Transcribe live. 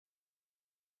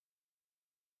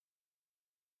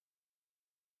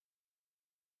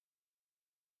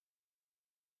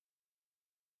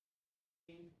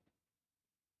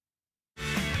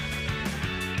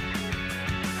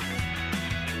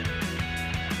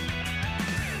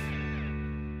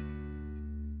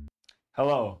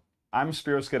Hello, I'm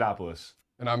Spiros Skidopoulos.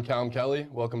 And I'm Callum Kelly.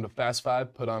 Welcome to Fast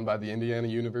Five, put on by the Indiana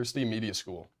University Media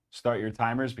School. Start your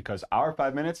timers because our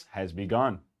 5 minutes has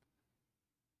begun.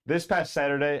 This past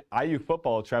Saturday, IU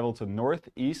football traveled to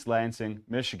Northeast Lansing,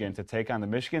 Michigan to take on the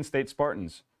Michigan State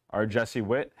Spartans. Our Jesse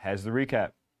Witt has the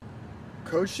recap.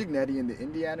 Coach Cignetti and the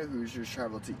Indiana Hoosiers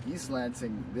traveled to East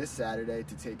Lansing this Saturday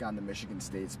to take on the Michigan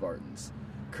State Spartans.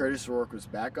 Curtis Rourke was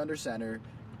back under center,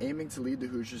 aiming to lead the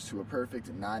Hoosiers to a perfect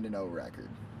 9-0 record.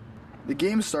 The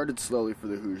game started slowly for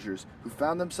the Hoosiers, who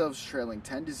found themselves trailing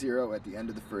 10-0 at the end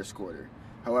of the first quarter.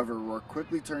 However, Rourke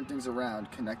quickly turned things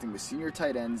around, connecting with senior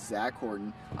tight end Zach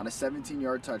Horton on a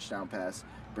 17-yard touchdown pass,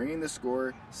 bringing the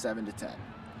score 7-10.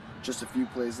 Just a few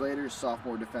plays later,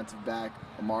 sophomore defensive back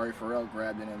Amari Farrell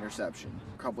grabbed an interception.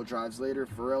 A couple drives later,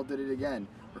 Farrell did it again,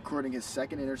 recording his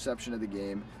second interception of the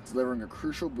game, delivering a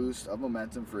crucial boost of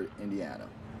momentum for Indiana.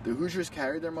 The Hoosiers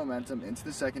carried their momentum into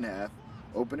the second half,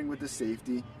 opening with the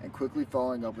safety and quickly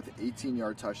following up with an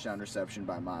 18-yard touchdown reception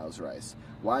by Miles Rice,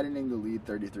 widening the lead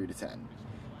 33-10.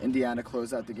 Indiana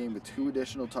closed out the game with 2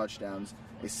 additional touchdowns,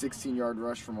 a 16-yard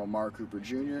rush from Omar Cooper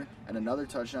Jr., and another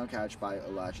touchdown catch by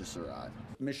Elijah Surratt.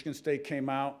 Michigan State came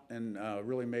out and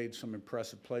really made some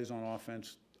impressive plays on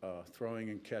offense,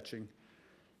 throwing and catching.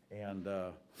 And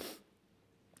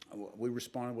we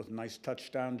responded with a nice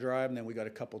touchdown drive, and then we got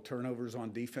a couple turnovers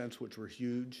on defense, which were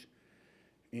huge.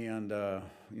 And,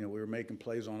 we were making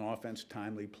plays on offense,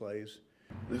 timely plays.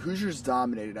 The Hoosiers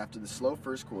dominated after the slow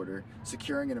first quarter,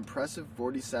 securing an impressive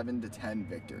 47-10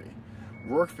 victory.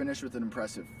 Rourke finished with an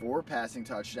impressive 4 passing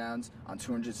touchdowns on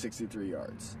 263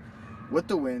 yards. With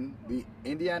the win, the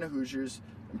Indiana Hoosiers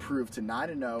improved to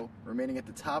 9-0, remaining at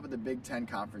the top of the Big Ten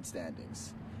Conference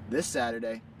standings. This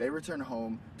Saturday, they return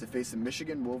home to face the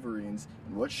Michigan Wolverines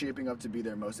in what's shaping up to be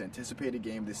their most anticipated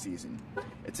game this season.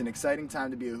 It's an exciting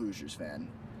time to be a Hoosiers fan.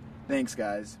 Thanks,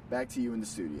 guys. Back to you in the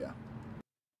studio.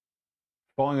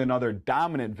 Following another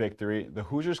dominant victory, the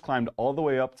Hoosiers climbed all the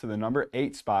way up to the number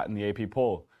 8 spot in the AP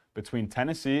poll, between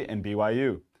Tennessee and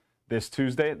BYU. This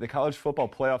Tuesday, the College Football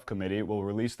Playoff Committee will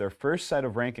release their first set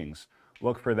of rankings.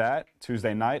 Look for that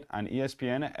Tuesday night on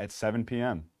ESPN at 7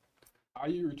 p.m.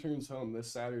 IU returns home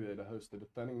this Saturday to host the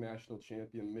defending national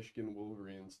champion Michigan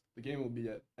Wolverines. The game will be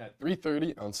at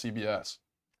 3:30 on CBS.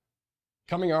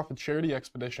 Coming off a charity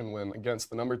expedition win against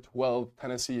the number 12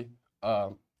 Tennessee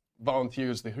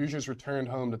Volunteers, the Hoosiers returned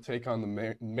home to take on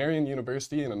the Marian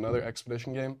University in another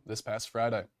expedition game this past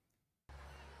Friday.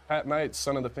 Pat Knight,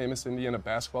 son of the famous Indiana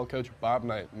basketball coach Bob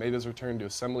Knight, made his return to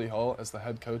Assembly Hall as the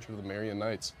head coach of the Marian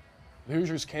Knights. The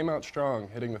Hoosiers came out strong,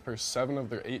 hitting the first 7 of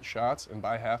their 8 shots, and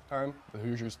by halftime, the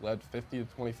Hoosiers led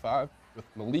 50-25, with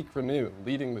Malik Renew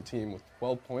leading the team with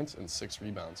 12 points and 6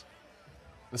 rebounds.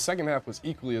 The second half was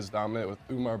equally as dominant, with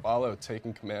Umar Ballo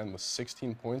taking command with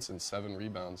 16 points and 7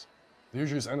 rebounds. The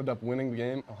Hoosiers ended up winning the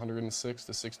game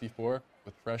 106-64,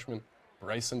 with freshman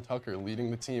Bryson Tucker leading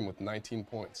the team with 19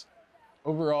 points.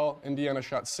 Overall, Indiana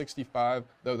shot 65,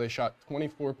 though they shot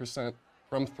 24%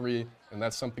 from 3, and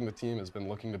that's something the team has been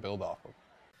looking to build off of.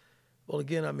 Well,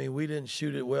 again, we didn't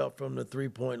shoot it well from the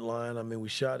three-point line. We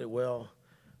shot it well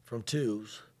from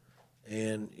 2s.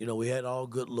 And, we had all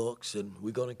good looks, and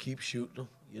we're going to keep shooting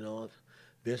them.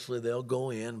 Eventually they'll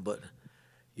go in, but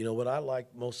what I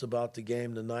like most about the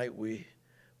game tonight, we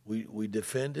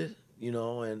defended,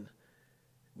 and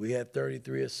we had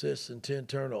 33 assists and 10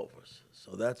 turnovers.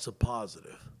 So that's a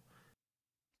positive.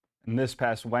 And this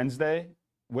past Wednesday,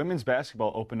 women's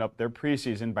basketball opened up their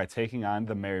preseason by taking on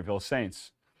the Maryville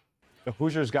Saints. The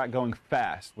Hoosiers got going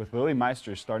fast, with Lily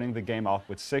Meister starting the game off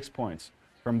with 6 points.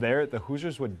 From there, the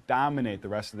Hoosiers would dominate the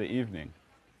rest of the evening.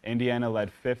 Indiana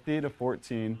led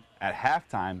 50-14 at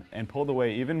halftime and pulled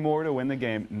away even more to win the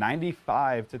game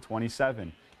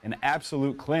 95-27, an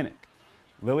absolute clinic.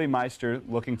 Lily Meister,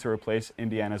 looking to replace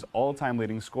Indiana's all-time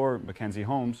leading scorer, Mackenzie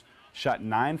Holmes, shot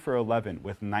 9 for 11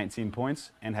 with 19 points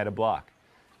and had a block.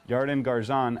 Yarden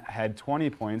Garzon had 20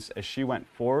 points as she went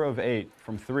 4 of 8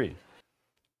 from 3.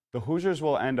 The Hoosiers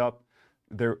will end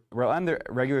their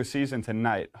regular season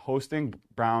tonight, hosting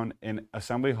Brown in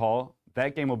Assembly Hall.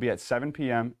 That game will be at 7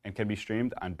 p.m. and can be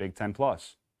streamed on Big Ten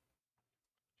Plus.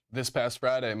 This past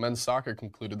Friday, men's soccer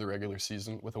concluded the regular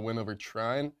season with a win over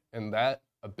Trine, and that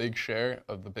a big share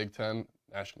of the Big Ten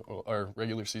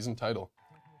regular season title.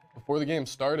 Before the game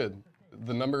started,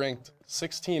 the number-ranked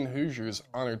 16 Hoosiers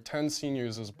honored 10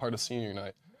 seniors as a part of senior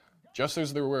night. Just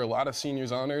as there were a lot of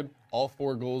seniors honored, all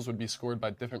 4 goals would be scored by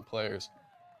different players.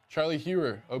 Charlie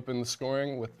Hewer opened the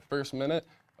scoring with the first minute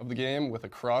of the game with a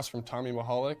cross from Tommy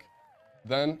Mahalik.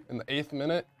 Then, in the 8th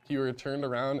minute, Hewer turned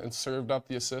around and served up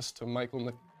the assist to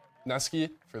Michael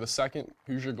Neski for the second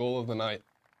Hoosier goal of the night.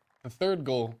 The third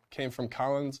goal came from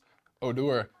Collins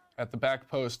Odor at the back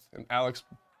post, and Alex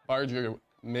Barger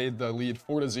made the lead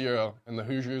 4-0, and the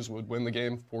Hoosiers would win the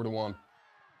game 4-1.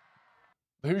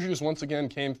 The Hoosiers once again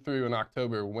came through in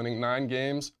October, winning 9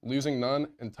 games, losing none,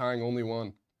 and tying only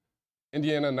 1.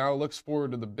 Indiana now looks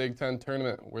forward to the Big Ten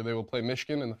tournament, where they will play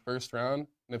Michigan in the first round,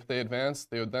 and if they advance,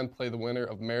 they would then play the winner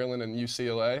of Maryland and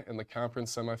UCLA in the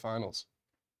conference semifinals.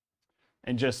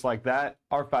 And just like that,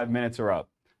 our 5 minutes are up.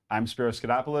 I'm Spiro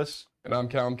Skidopoulos. And I'm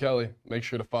Callum Kelly. Make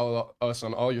sure to follow us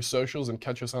on all your socials and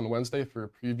catch us on Wednesday for a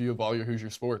preview of all your Hoosier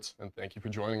sports. And thank you for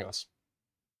joining us.